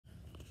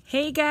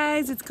Hey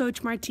guys, it's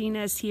Coach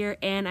Martinez here,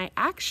 and I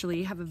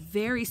actually have a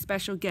very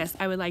special guest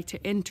I would like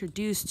to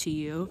introduce to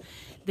you.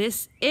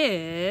 This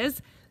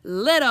is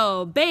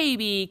Little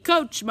Baby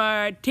Coach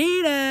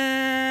Martinez.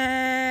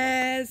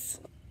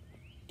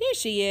 There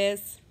she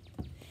is.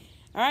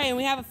 All right, and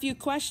we have a few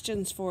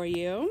questions for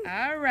you.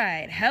 All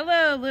right.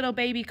 Hello, Little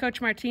Baby Coach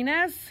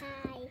Martinez.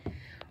 Hi.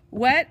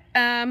 What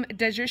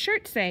does your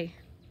shirt say?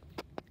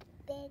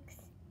 Big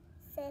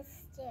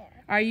sister.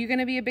 Are you going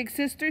to be a big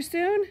sister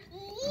soon?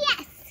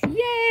 Yes.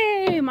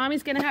 Yay!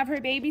 Mommy's going to have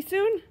her baby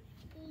soon?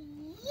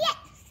 Yes.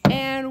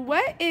 And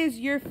what is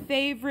your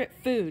favorite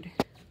food?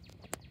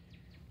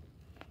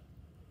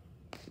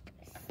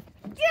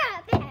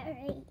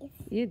 Strawberries.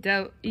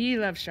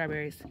 You love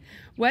strawberries.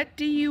 What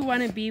do you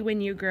want to be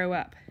when you grow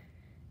up?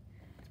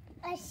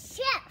 A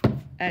chef.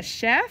 A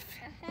chef?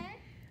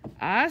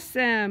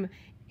 Awesome.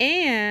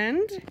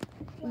 And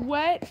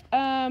what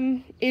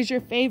is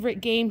your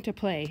favorite game to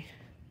play?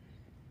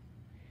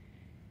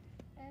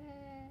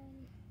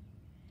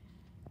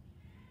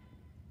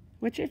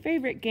 What's your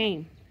favorite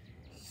game?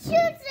 Shoots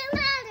and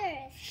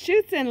ladders.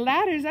 Shoots and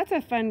ladders. That's a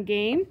fun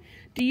game.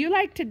 Do you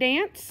like to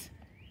dance?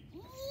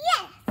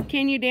 Yes.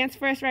 Can you dance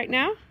for us right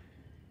now?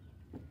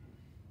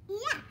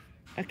 Yeah.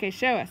 Okay,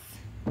 show us.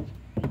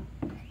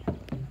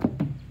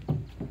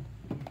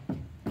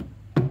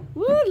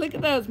 Woo, look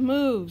at those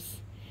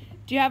moves.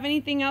 Do you have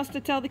anything else to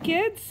tell the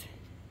kids?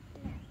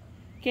 No.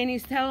 Can you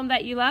tell them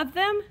that you love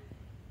them?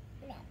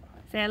 No.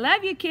 Say, I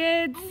love you,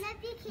 kids. I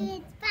love you,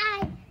 kids.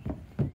 Bye.